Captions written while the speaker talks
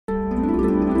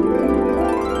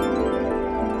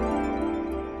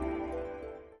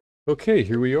Okay,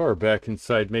 here we are back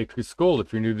inside MatrixGold.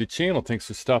 If you're new to the channel, thanks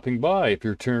for stopping by. If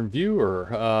you're a return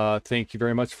viewer, thank you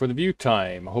very much for the view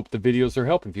time. I hope the videos are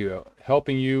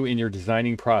helping you in your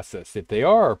designing process. If they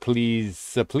are, please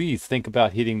think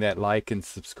about hitting that like and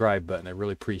subscribe button. I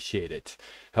really appreciate it.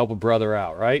 Help a brother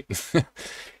out, right?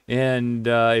 And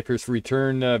if you're a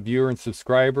return viewer and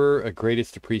subscriber,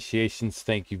 greatest appreciations,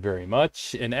 thank you very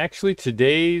much. And actually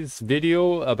today's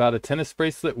video about a tennis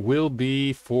bracelet will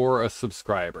be for a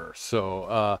subscriber.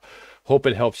 So hope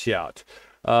it helps you out.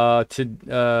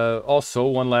 Also,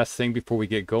 one last thing before we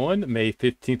get going, May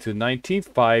 15th to 19th,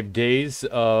 5 days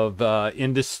of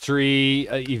industry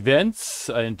events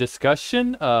and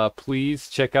discussion. Please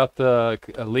check out the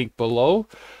link below.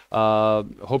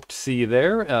 Hope to see you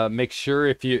there. Make sure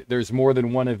if there's more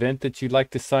than one event that you'd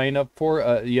like to sign up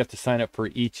for, you have to sign up for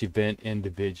each event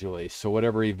individually. So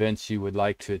whatever events you would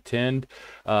like to attend,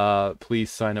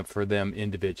 please sign up for them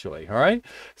individually. All right,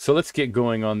 so let's get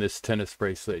going on this tennis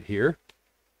bracelet here.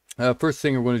 First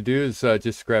thing we're going to do is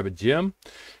just grab a gem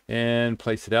and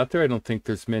place it out there. I don't think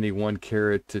there's many 1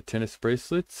 carat tennis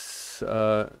bracelets.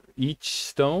 Each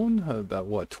stone, about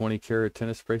what, 20 carat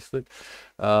tennis bracelet?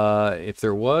 If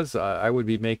there was, I would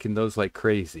be making those like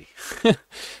crazy.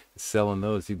 Selling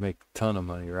those, you'd make a ton of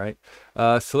money, right?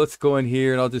 So let's go in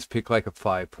here and I'll just pick like a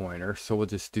 5-pointer. So we'll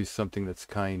just do something that's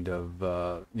kind of,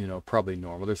 probably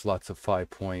normal. There's lots of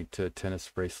 5-point tennis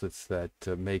bracelets that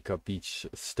make up each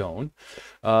stone.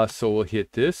 So we'll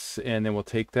hit this and then we'll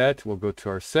take that. We'll go to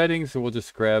our settings and we'll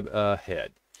just grab a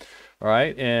head. All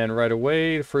right, and right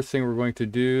away, the first thing we're going to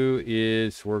do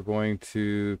is we're going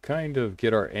to kind of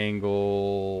get our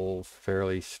angle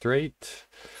fairly straight.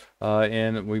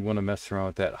 And we want to mess around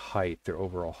with that height, their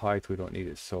overall height. We don't need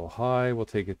it so high. We'll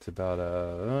take it to about I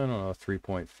don't know,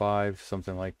 3.5,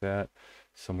 something like that,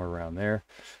 somewhere around there.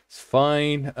 It's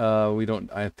fine. We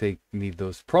don't, I think, need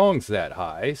those prongs that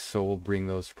high, so we'll bring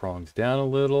those prongs down a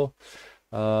little.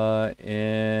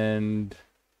 And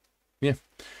yeah.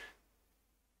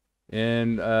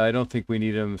 And I don't think we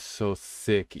need them so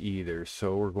thick either.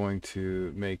 So we're going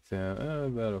to make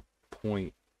them about a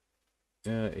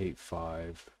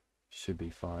 0.85. Should be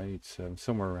fine. It's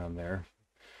somewhere around there.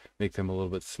 Make them a little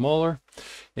bit smaller.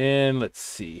 And let's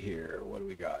see here. What do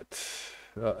we got?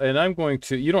 And I'm going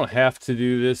to, you don't have to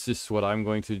do this. This is what I'm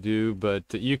going to do. But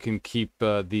you can keep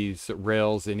these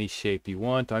rails any shape you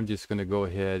want. I'm just going to go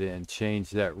ahead and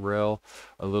change that rail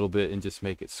a little bit and just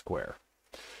make it square.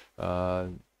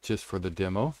 Just for the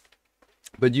demo,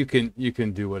 but you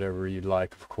can do whatever you'd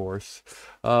like, of course.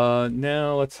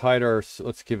 Now let's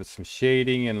give it some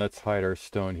shading and let's hide our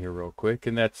stone here real quick,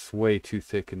 and that's way too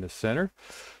thick in the center.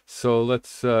 So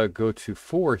let's go to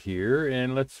 4 here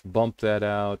and let's bump that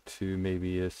out to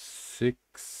maybe a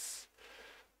 6.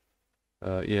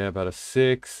 Yeah, about a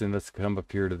 6, and let's come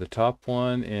up here to the top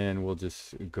one and we'll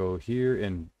just go here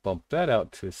and bump that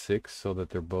out to a 6 so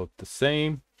that they're both the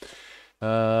same.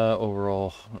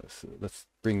 Overall, let's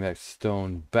bring that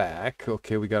stone back.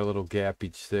 Okay, we got a little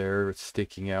gappage there. It's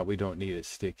sticking out. We don't need it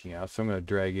sticking out, so I'm going to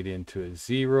drag it into a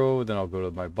 0. Then I'll go to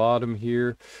my bottom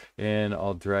here and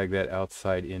I'll drag that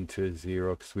outside into a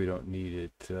 0 because we don't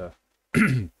need it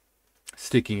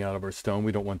sticking out of our stone.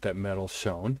 We don't want that metal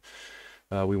shown.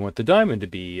 We want the diamond to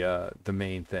be the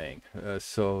main thing.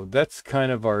 So that's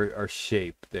kind of our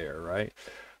shape there, right?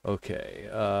 Okay,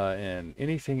 and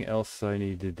anything else I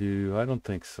need to do? I don't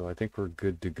think so. I think we're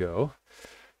good to go.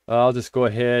 I'll just go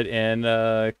ahead and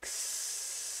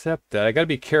accept that. I got to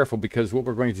be careful because what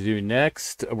we're going to do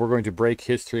next, we're going to break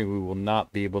history and we will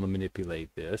not be able to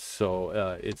manipulate this.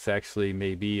 So it's actually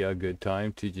maybe a good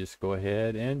time to just go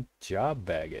ahead and job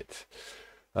bag it.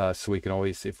 So we can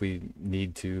always, if we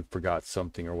need to, forgot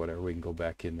something or whatever, we can go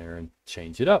back in there and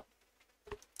change it up.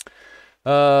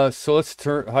 So let's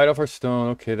hide off our stone.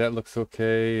 Okay, that looks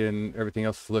okay, and everything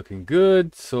else is looking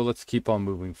good. So let's keep on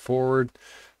moving forward.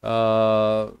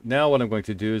 Now what I'm going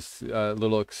to do is a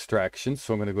little extraction.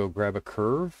 So I'm going to go grab a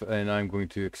curve, and I'm going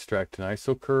to extract an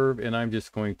iso curve, and I'm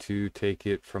just going to take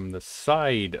it from the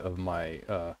side of my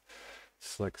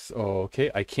select. Oh, okay,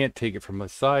 I can't take it from the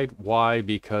side. Why?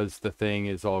 Because the thing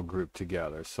is all grouped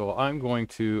together. So I'm going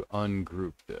to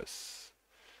ungroup this.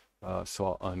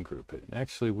 So I'll ungroup it. And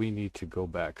actually, we need to go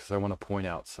back because I want to point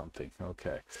out something.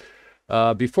 Okay.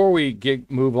 Before we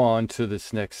move on to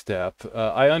this next step,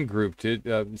 I ungrouped it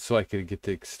so I could get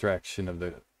the extraction of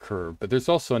the curve. But there's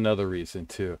also another reason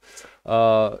too.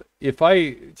 If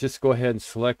I just go ahead and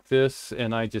select this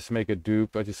and I just make a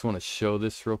dupe, I just want to show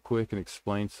this real quick and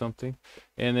explain something.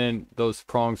 And then those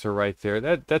prongs are right there.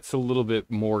 That's a little bit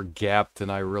more gap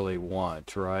than I really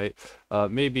want, right?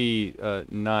 Maybe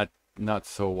not not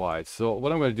so wide. So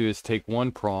what I'm going to do is take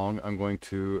one prong, I'm going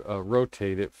to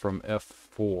rotate it from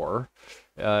F4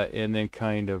 and then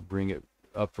kind of bring it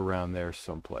up around there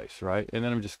someplace, right? And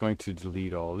then I'm just going to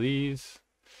delete all these.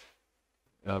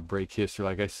 Break history,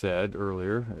 like I said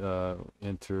earlier,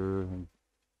 enter,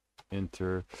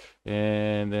 enter,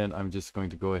 and then I'm just going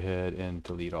to go ahead and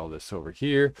delete all this over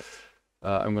here.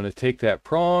 I'm going to take that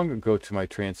prong, go to my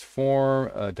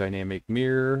transform, dynamic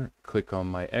mirror, click on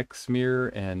my X mirror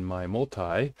and my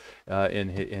multi,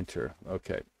 and hit enter.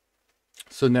 Okay.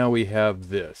 So now we have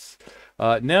this.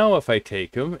 Now if I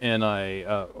take them and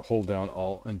I hold down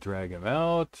Alt and drag them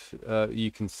out,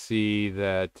 you can see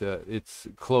that it's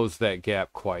closed that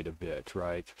gap quite a bit,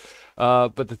 right?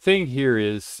 But the thing here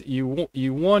is you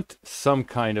want some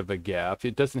kind of a gap.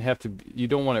 It doesn't have to be, you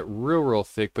don't want it real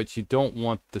thick, but you don't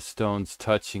want the stones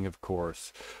touching, of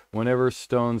course. Whenever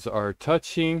stones are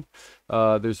touching,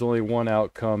 there's only one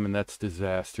outcome, and that's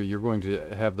disaster. You're going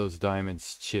to have those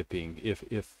diamonds chipping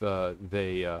if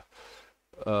they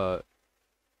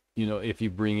you know, if you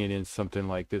bring it in something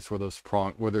like this where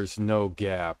where there's no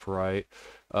gap, right?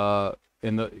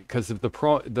 Because if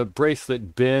the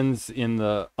bracelet bends in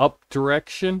the up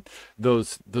direction,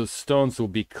 those stones will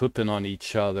be clipping on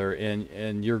each other,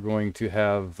 and you're going to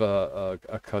have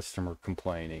a customer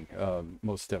complaining,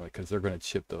 most definitely, because they're going to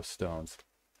chip those stones.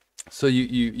 So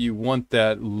you want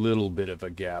that little bit of a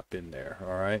gap in there,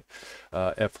 all right?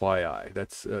 FYI,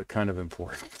 that's kind of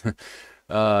important.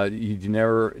 You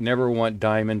never want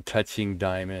diamond touching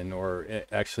diamond, or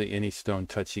actually any stone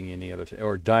touching any other,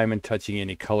 or diamond touching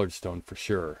any colored stone for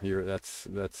sure. That's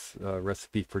a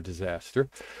recipe for disaster.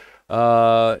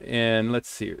 And let's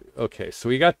see. Okay, so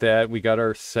we got that. We got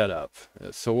our setup.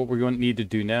 So what we're going to need to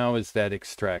do now is that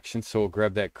extraction. So we'll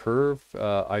grab that curve,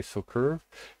 ISO curve,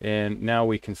 and now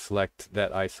we can select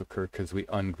that ISO curve because we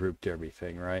ungrouped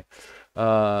everything, right?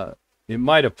 It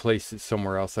might have placed it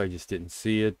somewhere else. I just didn't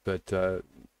see it, but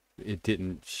it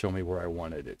didn't show me where I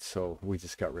wanted it. So we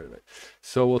just got rid of it.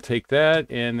 So we'll take that,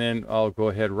 and then I'll go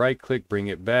ahead, right click, bring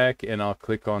it back, and I'll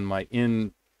click on my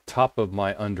top of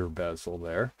my under bezel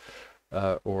there,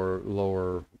 or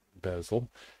lower bezel.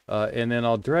 And then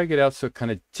I'll drag it out so it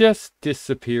kind of just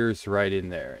disappears right in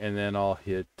there. And then I'll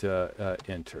hit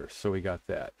enter. So we got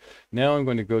that. Now I'm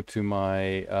going to go to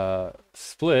my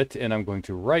split, and I'm going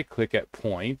to right click at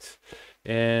point.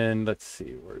 And let's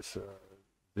see, where's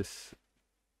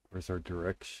our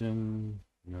direction?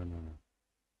 No.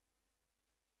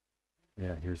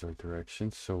 Yeah, here's our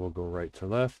direction. So we'll go right to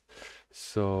left.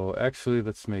 So actually,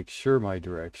 let's make sure my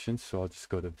direction. So I'll just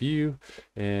go to view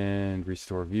and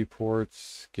restore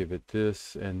viewports, give it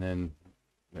this, and then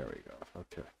there we go.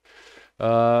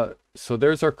 Okay. So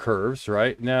there's our curves,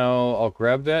 right? Now I'll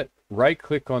grab that, right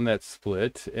click on that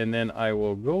split, and then I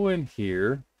will go in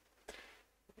here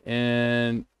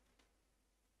and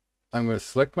I'm going to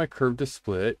select my curve to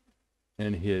split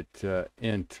and hit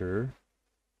enter.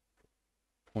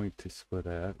 Point to split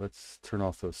at. Let's turn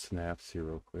off those snaps here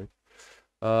real quick.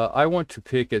 I want to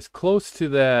pick as close to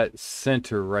that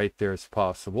center right there as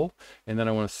possible, and then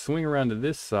I want to swing around to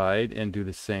this side and do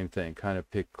the same thing, kind of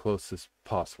pick close as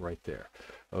possible right there.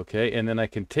 Okay, and then I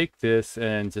can take this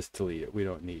and just delete it. We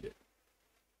don't need it.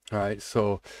 All right,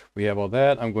 so we have all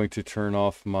that. I'm going to turn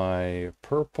off my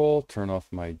purple, turn off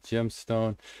my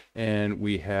gemstone, and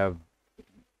we have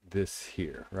this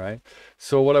here, right?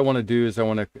 So what I want to do is I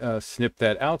want to snip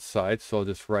that outside, so I'll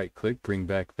just right click, bring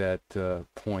back that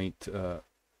point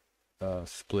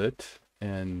split,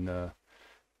 and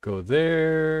go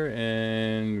there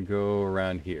and go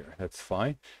around here. That's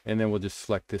fine. And then we'll just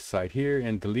select this side here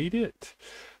and delete it.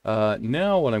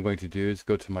 Now what I'm going to do is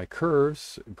go to my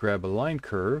curves, grab a line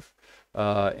curve,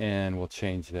 and we'll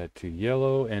change that to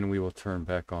yellow, and we will turn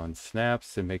back on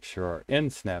snaps and make sure our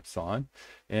end snaps on,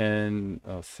 and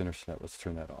center snap, let's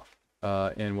turn that off.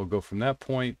 And we'll go from that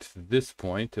point to this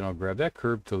point, and I'll grab that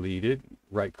curve, delete it,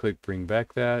 right click, bring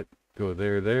back that, go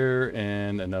there,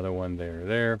 and another one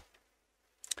there.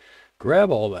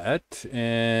 Grab all that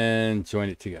and join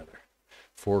it together.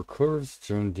 4 curves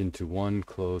joined into one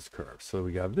closed curve. So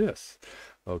we got this.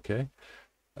 Okay.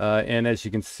 And as you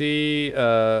can see,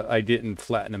 I didn't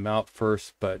flatten them out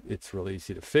first, but it's really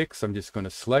easy to fix. I'm just going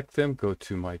to select them, go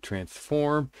to my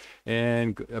transform,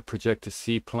 and project to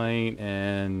C-plane,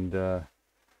 and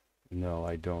no,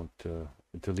 I don't.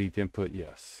 Delete input,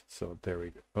 yes. So there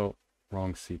we go. Oh,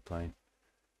 wrong C-plane.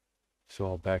 So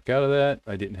I'll back out of that.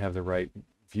 I didn't have the right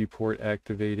viewport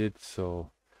activated, so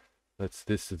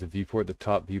this is the viewport, the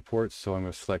top viewport, so I'm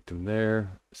going to select them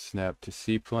there, snap to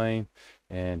C-plane,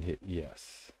 and hit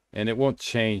yes. And it won't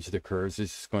change the curves,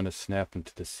 it's just going to snap them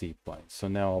to the C-plane. So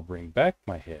now I'll bring back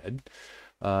my head,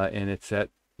 and it's at,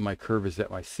 my curve is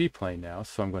at my C-plane now,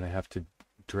 so I'm going to have to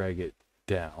drag it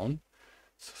down.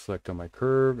 So select on my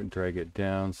curve and drag it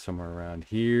down somewhere around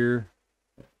here.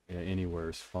 Yeah, anywhere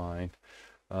is fine.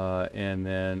 And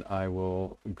then I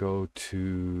will go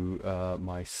to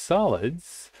my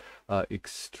solids,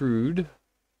 extrude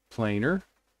planar.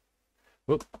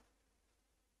 Whoop.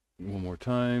 One more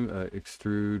time,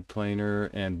 extrude planar,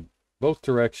 and both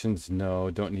directions, no,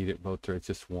 don't need it both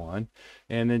directions, just one.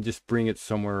 And then just bring it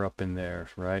somewhere up in there,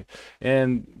 right?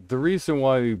 And the reason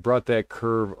why we brought that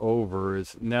curve over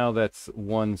is now that's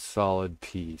one solid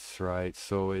piece, right?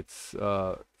 So it's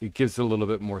it gives it a little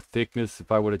bit more thickness.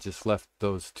 If I would have just left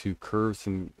those two curves,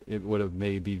 and it would have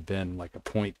maybe been like a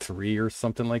 0.3 or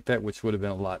something like that, which would have been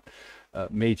a lot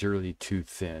majorly too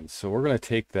thin. So we're going to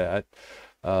take that.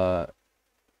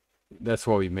 That's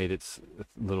why we made it a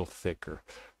little thicker.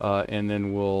 And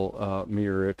then we'll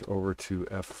mirror it over to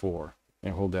F4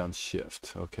 and hold down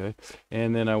Shift, okay?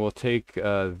 And then I will take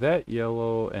that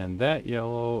yellow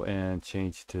and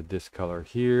change to this color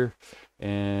here.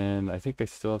 And I think I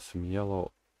still have some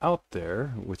yellow out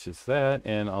there, which is that,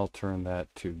 and I'll turn that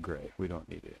to gray. We don't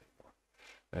need it anymore.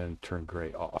 And turn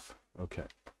gray off, okay?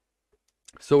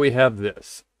 So we have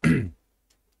this.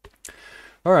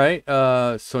 All right,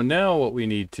 so now what we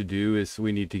need to do is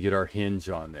we need to get our hinge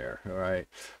on there, all right?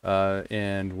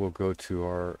 And we'll go to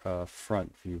our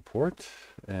front viewport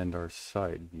and our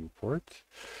side viewport.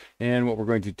 And what we're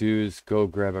going to do is go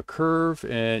grab a curve,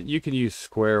 and you can use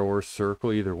square or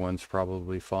circle, either one's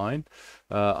probably fine.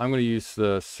 I'm going to use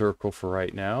the circle for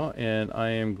right now, and I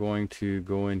am going to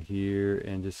go in here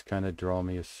and just kind of draw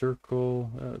me a circle.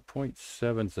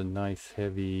 0.7 is a nice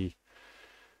heavy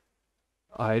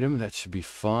item, that should be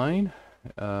fine.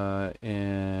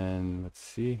 And let's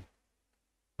see.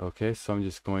 Okay, so I'm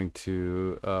just going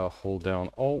to hold down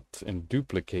Alt and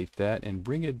duplicate that and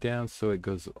bring it down so it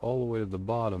goes all the way to the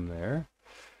bottom there.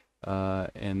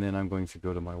 And then I'm going to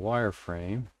go to my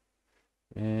wireframe,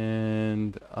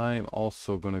 and I'm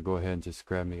also going to go ahead and just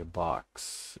grab me a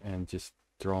box and just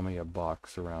draw me a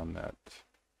box around that.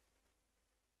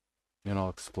 And I'll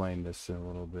explain this in a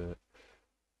little bit.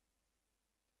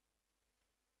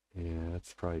 Yeah,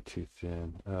 that's probably too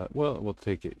thin. Well, we'll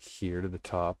take it here to the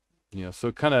top, you know, so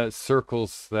it kind of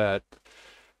circles that.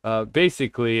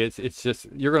 Basically, it's just,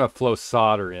 you're going to flow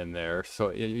solder in there, so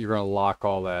you're going to lock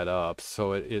all that up.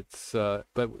 So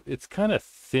but it's kind of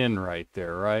thin right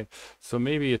there, right? So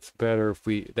maybe it's better if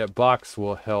that box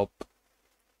will help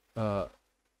the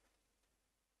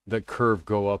curve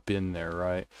go up in there,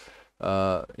 right?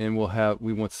 And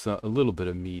we want a little bit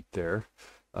of meat there.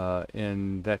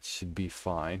 And that should be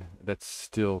fine. That's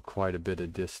still quite a bit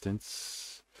of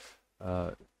distance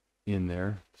in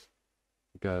there.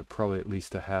 Got probably at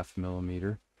least a 0.5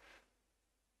 millimeter.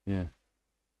 Yeah,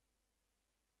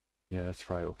 that's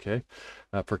probably okay.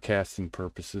 For casting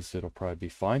purposes, it'll probably be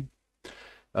fine.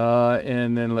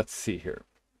 And then let's see here.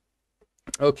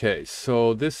 Okay,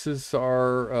 so this is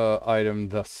our item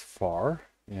thus far,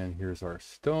 and here's our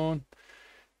stone.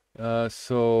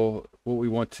 So what we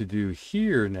want to do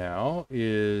here now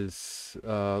is,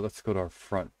 let's go to our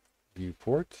front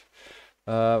viewport.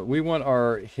 We want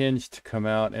our hinge to come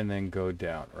out and then go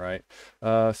down, right?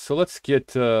 So let's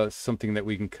get something that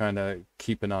we can kind of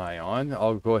keep an eye on.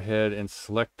 I'll go ahead and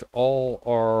select all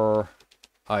our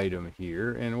item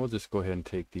here, and we'll just go ahead and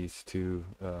take these two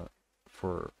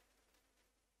for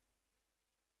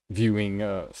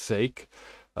viewing sake.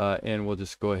 And we'll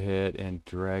just go ahead and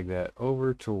drag that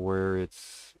over to where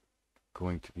it's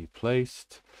going to be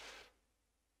placed.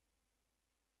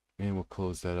 And we'll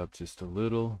close that up just a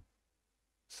little,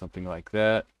 something like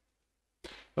that.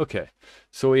 Okay,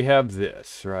 so we have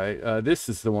this, right? This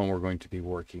is the one we're going to be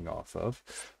working off of.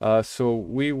 So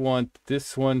we want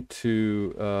this one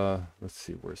to, let's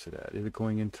see, where's it at? Is it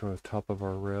going into the top of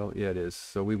our rail? Yeah, it is.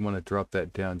 So we want to drop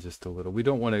that down just a little. We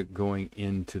don't want it going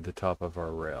into the top of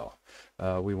our rail.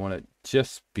 We want it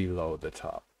just below the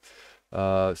top.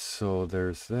 So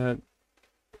there's that.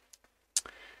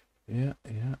 Yeah,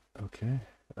 okay.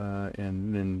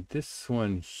 And then this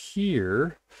one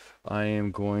here, I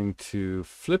am going to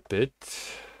flip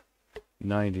it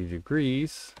 90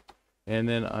 degrees, and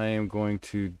then I am going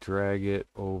to drag it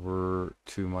over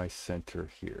to my center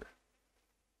here.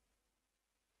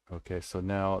 Okay, so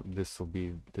now this will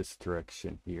be this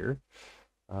direction here,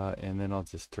 and then I'll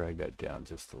just drag that down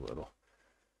just a little,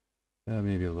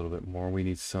 maybe a little bit more. We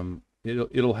need some.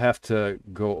 It'll have to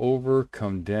go over,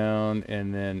 come down,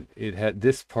 and then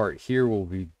this part here will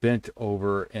be bent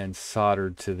over and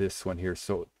soldered to this one here.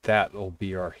 So that'll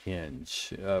be our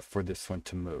hinge for this one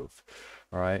to move.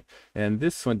 All right, and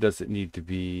this one doesn't need to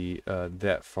be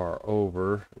that far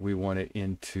over. We want it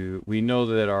into, we know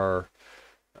that our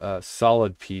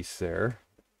solid piece there,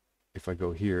 if I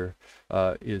go here,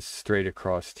 is straight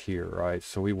across here, right?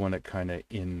 So we want it kind of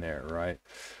in there, right?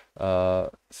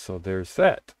 So there's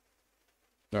that.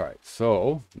 All right,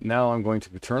 so now I'm going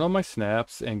to turn on my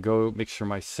snaps and go make sure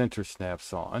my center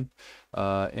snap's on,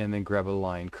 and then grab a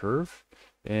line curve.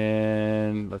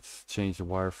 And let's change the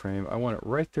wireframe. I want it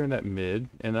right there in that mid,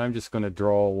 and I'm just going to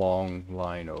draw a long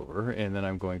line over, and then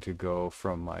I'm going to go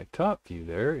from my top view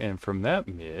there, and from that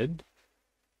mid,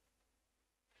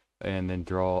 and then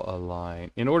draw a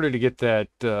line. In order to get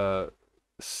that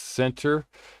center,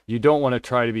 you don't want to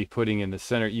try to be putting in the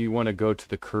center. You want to go to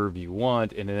the curve you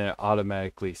want, and then it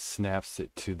automatically snaps it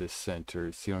to the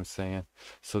center. See what I'm saying?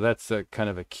 So that's a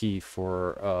kind of a key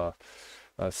for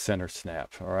center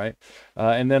snap. All right,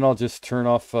 and then I'll just turn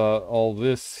off all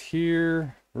this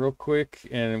here real quick,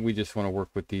 and we just want to work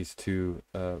with these two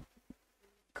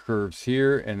curves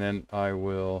here, and then I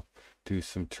will do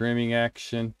some trimming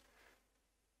action.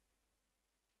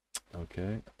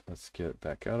 Okay, let's get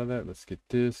back out of that. Let's get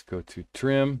this, go to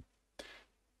trim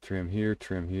here,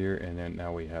 and then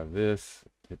now we have this.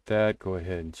 Get that, go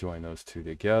ahead and join those two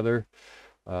together,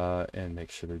 and make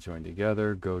sure they're joined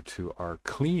together. Go to our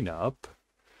cleanup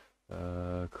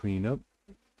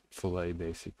fillet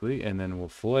basically, and then we'll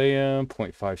fillet them.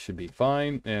 0.5 should be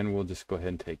fine, and we'll just go ahead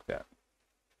and take that.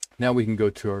 Now we can go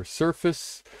to our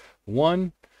surface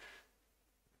one.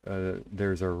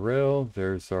 There's our rail,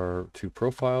 there's our two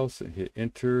profiles. Hit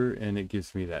enter, and it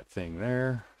gives me that thing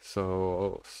there.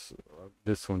 So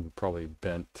this one probably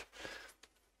bent.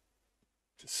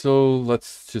 So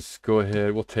let's just go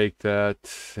ahead, we'll take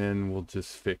that and we'll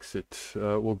just fix it.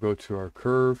 We'll go to our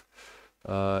curve,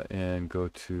 and go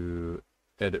to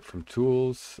edit from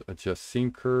tools, adjust seam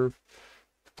curve,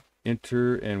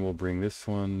 enter, and we'll bring this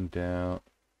one down,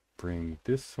 bring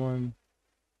this one.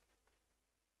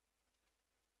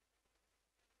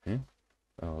 Okay.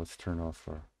 Oh, let's turn off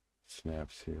our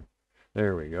snaps here.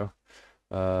 There we go.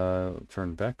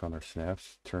 Turn back on our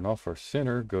snaps, turn off our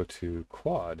center, go to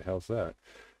quad. How's that?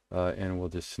 And we'll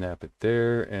just snap it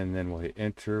there, and then we'll hit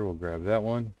enter. We'll grab that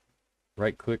one,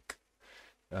 right click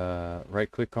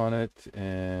on it,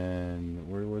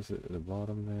 and where was it? At the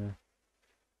bottom there.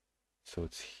 So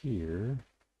it's here.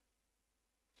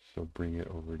 So bring it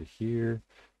over to here,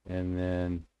 and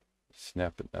then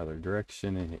snap it the other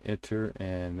direction and hit enter,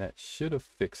 and that should have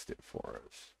fixed it for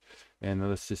us. And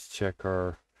let's just check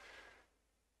our,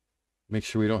 make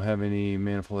sure we don't have any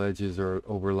manifold edges or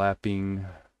overlapping.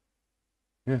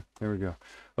 Yeah, there we go.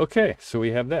 Okay, so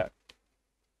we have that.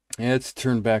 And let's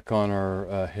turn back on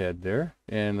our head there,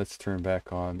 and let's turn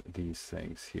back on these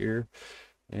things here,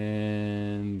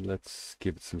 and let's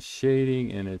give it some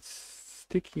shading, and it's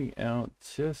sticking out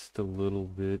just a little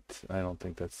bit. I don't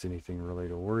think that's anything really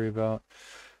to worry about,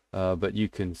 but you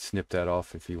can snip that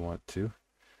off if you want to.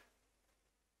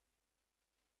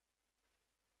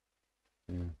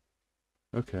 Yeah.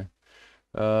 Okay.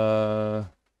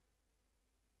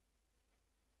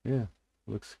 Yeah,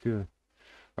 looks good.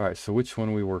 All right, so which one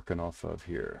are we working off of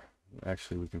here?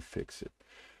 Actually, we can fix it.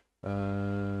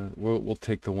 We'll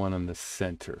take the one on the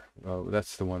center.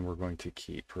 That's the one we're going to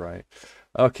keep, right?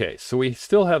 Okay, so we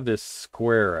still have this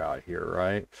square out here,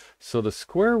 right? So the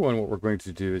square one, what we're going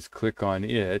to do is click on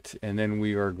it, and then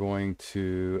we are going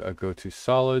to go to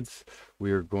solids.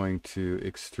 We are going to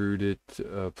extrude it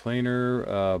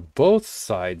planar, both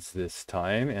sides this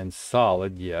time, and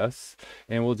solid, yes.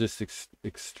 And we'll just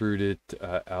extrude it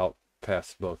out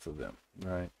past both of them,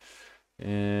 right?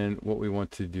 And what we want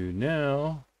to do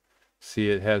now, see,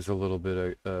 it has a little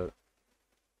bit of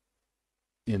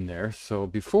in there. So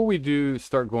before we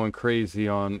start going crazy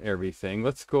on everything,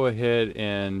 let's go ahead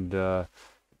and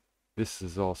this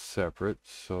is all separate.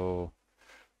 So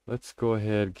let's go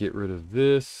ahead, get rid of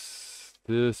this,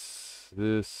 and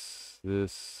this,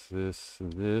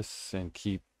 and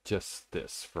keep just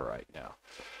this for right now.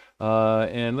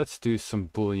 And let's do some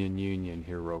Boolean union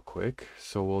here real quick.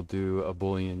 So we'll do a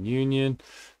Boolean union,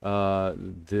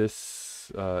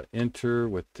 this, enter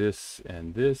with this,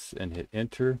 and hit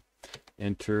enter,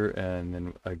 and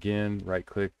then again, right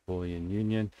click, Boolean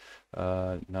union,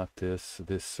 not this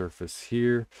surface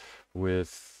here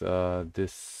with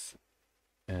this,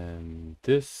 and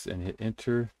hit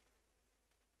enter.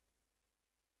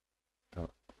 Oh,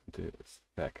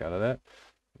 back out of that.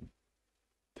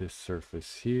 This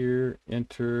surface here,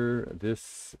 enter,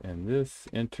 this and this,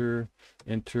 enter,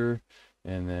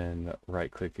 and then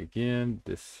right click again,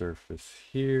 this surface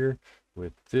here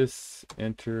with this,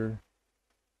 enter.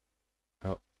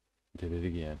 Oh, did it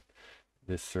again.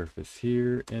 this surface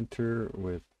here, enter,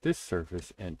 with this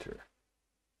surface, enter,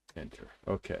 enter.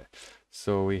 Okay,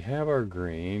 so we have our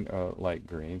green, light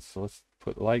green. So let's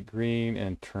put light green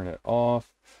and turn it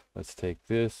off. Let's take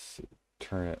this,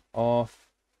 turn it off,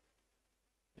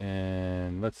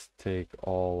 and let's take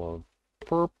all of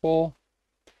purple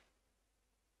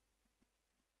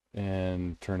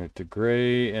and turn it to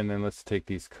gray, and then let's take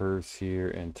these curves here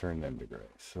and turn them to gray.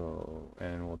 So,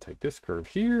 and we'll take this curve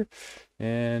here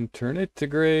and turn it to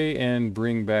gray and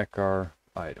bring back our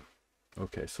item.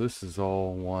 Okay, so this is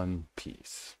all one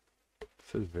piece.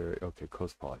 This is very, okay,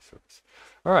 close poly surface.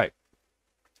 All right.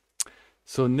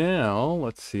 So now,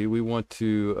 let's see, we want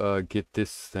to get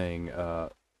this thing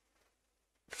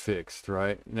fixed,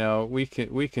 right? Now we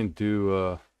can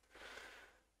do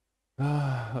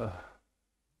a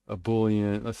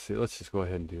Boolean. Let's see, let's just go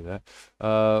ahead and do that.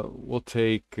 We'll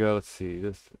take, let's see,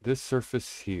 this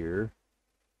surface here,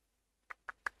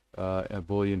 a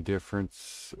Boolean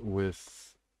difference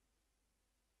with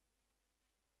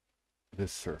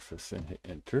this surface, and hit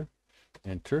enter,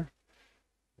 enter.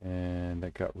 And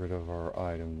that got rid of our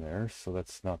item there, so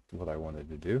that's not what I wanted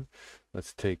to do.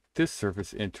 Let's take this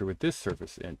surface, enter, with this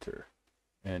surface, enter,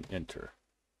 and enter.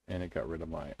 And it got rid of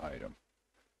my item.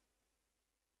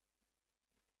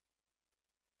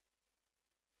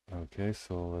 Okay,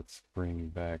 so let's bring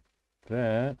back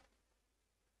that.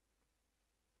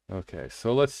 Okay,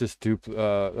 so let's just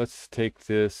let's take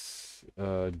this,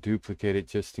 duplicate it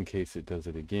just in case it does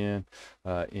it again,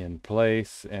 in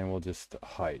place, and we'll just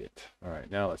hide it. All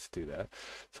right, now let's do that.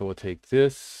 So we'll take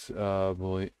this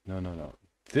Boolean, no,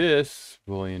 this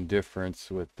Boolean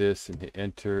difference with this, and hit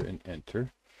enter and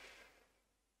enter.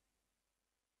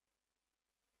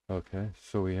 Okay,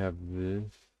 so we have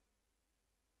this,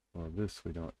 or this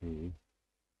we don't need.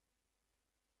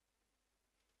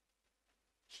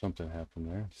 Something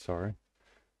happened there, sorry.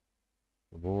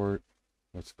 Abort.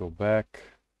 Let's go back.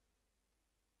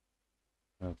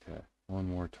 Okay, one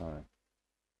more time.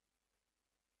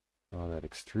 Oh, that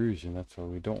extrusion, that's why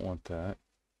we don't want that.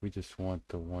 We just want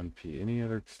the 1P. Any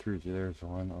other extrusion? There's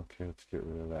one. Okay, let's get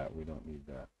rid of that. We don't need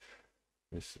that.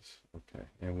 This is, okay,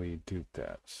 and we dupe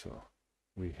that, so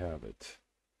we have it.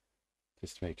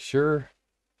 Just make sure,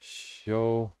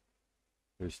 show,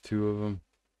 there's two of them.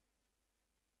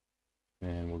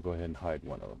 And we'll go ahead and hide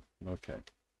one of them. Okay.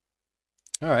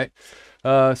 All right.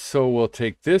 So we'll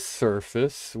take this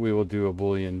surface. We will do a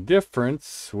Boolean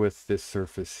difference with this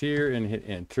surface here and hit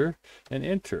enter and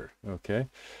enter. Okay.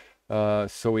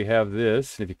 So we have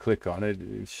this. If you click on it,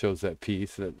 it shows that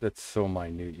piece. That's so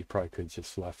minute. You probably could have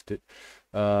just left it.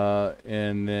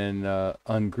 And then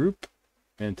ungroup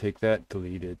and take that,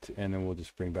 delete it. And then we'll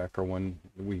just bring back our one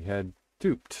we had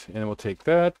duped, and we'll take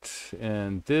that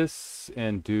and this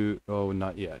and do, oh,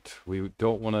 not yet, we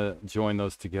don't want to join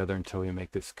those together until we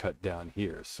make this cut down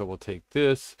here. So we'll take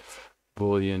this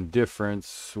Boolean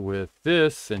difference with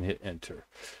this and hit enter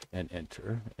and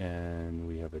enter, and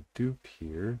we have a dupe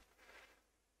here.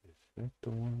 Is that the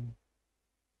one?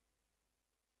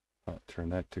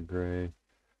 Turn that to gray,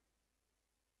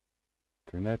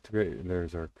 turn that to gray.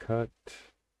 There's our cut.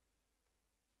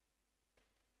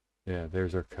 Yeah,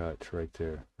 there's our cut right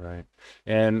there, right?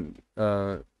 And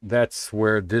that's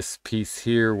where this piece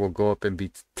here will go up and be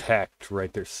tacked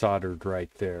right there, soldered right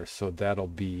there. So that'll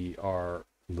be our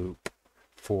loop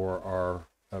for our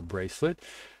bracelet.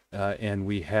 And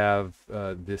we have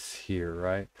this here,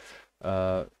 right?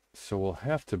 So we'll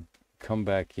have to come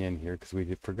back in here because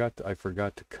I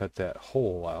forgot to cut that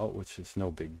hole out, which is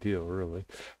no big deal really.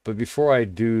 But before I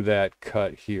do that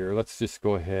cut here, let's just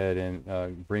go ahead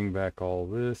and bring back all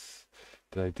this.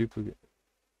 Did I duplicate?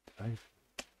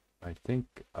 I think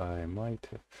I might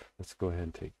have. Let's go ahead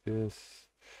and take this,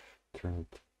 turn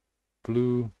it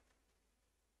blue,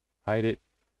 hide it.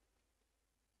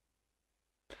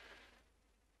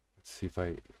 Let's see if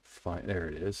I find, there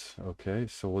it is. Okay,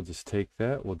 so we'll just take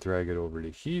that, we'll drag it over to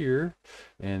here,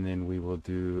 and then we will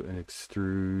do an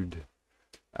extrude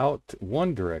out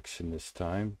one direction this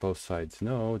time. Both sides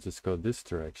no, just go this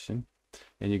direction.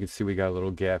 And you can see we got a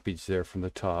little gappage there from the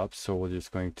top, so we're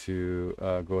just going to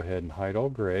go ahead and hide all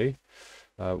gray,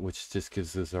 which just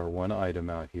gives us our one item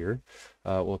out here.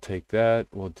 We'll take that,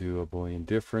 we'll do a Boolean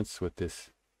difference with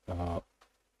this. We'll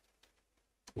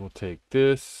take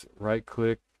this, right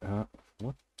click, what?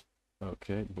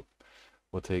 Okay,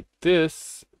 we'll take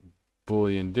this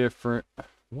Boolean different.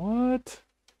 What?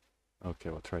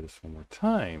 Okay, we'll try this one more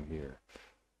time here.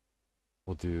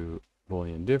 We'll do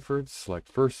Boolean difference,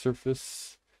 select first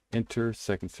surface, enter,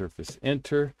 second surface,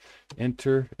 enter,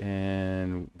 enter,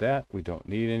 and that we don't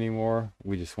need anymore.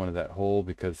 We just wanted that hole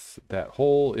because that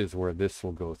hole is where this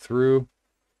will go through.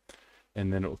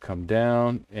 and then it will come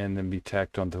down and then be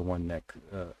tacked onto one neck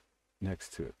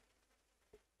next to it.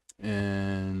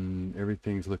 And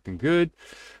everything's looking good.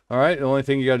 All right, the only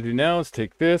thing you got to do now is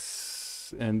take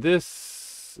this and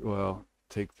this. Well,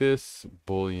 take this,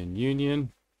 Boolean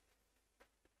union.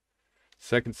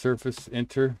 Second surface,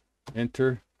 enter,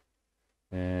 enter,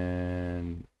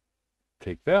 and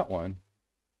take that one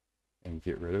and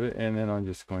get rid of it. And then I'm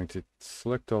just going to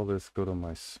select all this, go to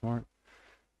my smart,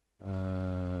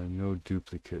 no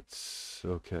duplicates.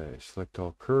 Okay, select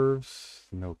all curves,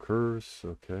 no curves.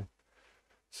 Okay,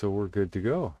 so we're good to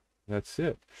go. That's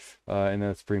it. And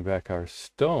let's bring back our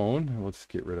stone. Let's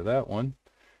get rid of that one.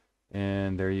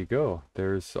 And there you go.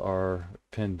 There's our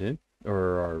pendant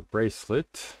or our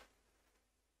bracelet.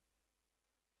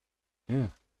 Yeah.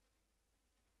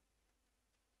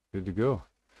 Good to go.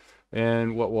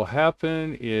 And what will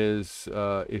happen is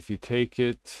if you take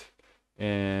it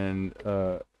and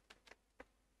you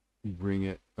bring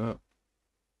it up.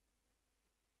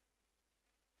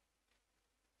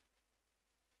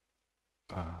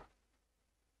 I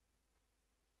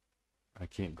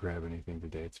can't grab anything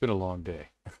today. It's been a long day.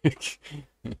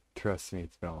 Trust me,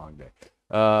 it's been a long day.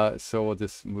 So we'll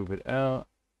just move it out.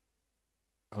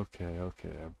 Okay, I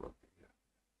broke it.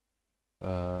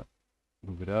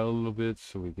 Move it out a little bit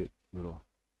so we get little.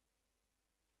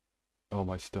 Oh,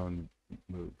 my stone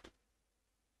moved.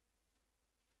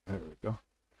 There we go.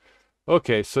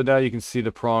 Okay, so now you can see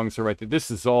the prongs are right there.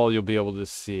 This is all you'll be able to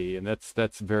see, and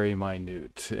that's very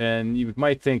minute. And you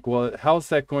might think, well, how's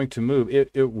that going to move?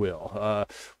 It will.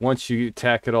 Once you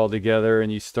tack it all together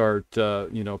and you start,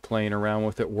 playing around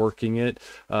with it, working it,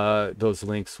 those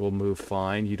links will move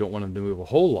fine. You don't want them to move a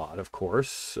whole lot, of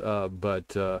course, but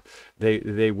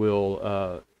they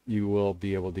will. You will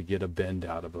be able to get a bend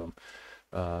out of them.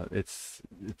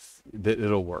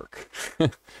 It'll work.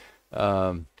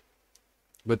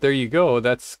 But there you go.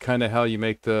 That's kind of how you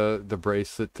make the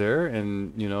bracelet there.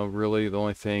 And, really the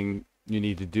only thing you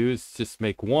need to do is just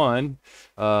make one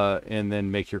and then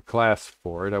make your clasp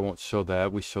for it. I won't show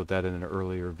that. We showed that in an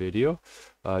earlier video.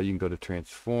 You can go to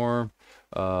transform,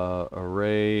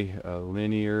 array,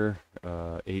 linear,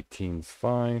 18's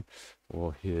fine.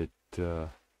 We'll hit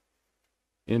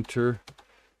enter.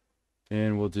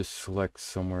 And we'll just select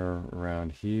somewhere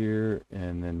around here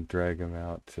and then drag them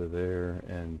out to there,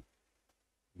 and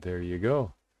there you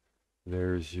go.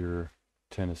 There's your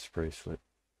tennis bracelet.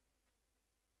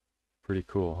 Pretty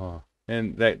cool, huh?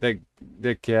 And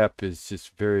that gap is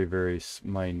just very, very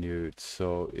minute,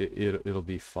 so it'll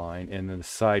be fine. And then the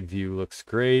side view looks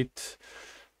great,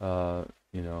 so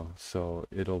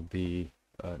it'll be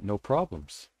no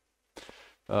problems.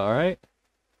 All right.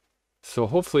 So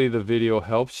hopefully the video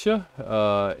helps you,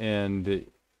 and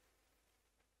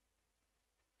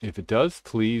if it does,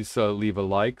 please leave a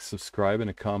like, subscribe, and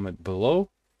a comment below.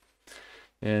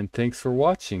 And thanks for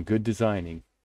watching. Good designing.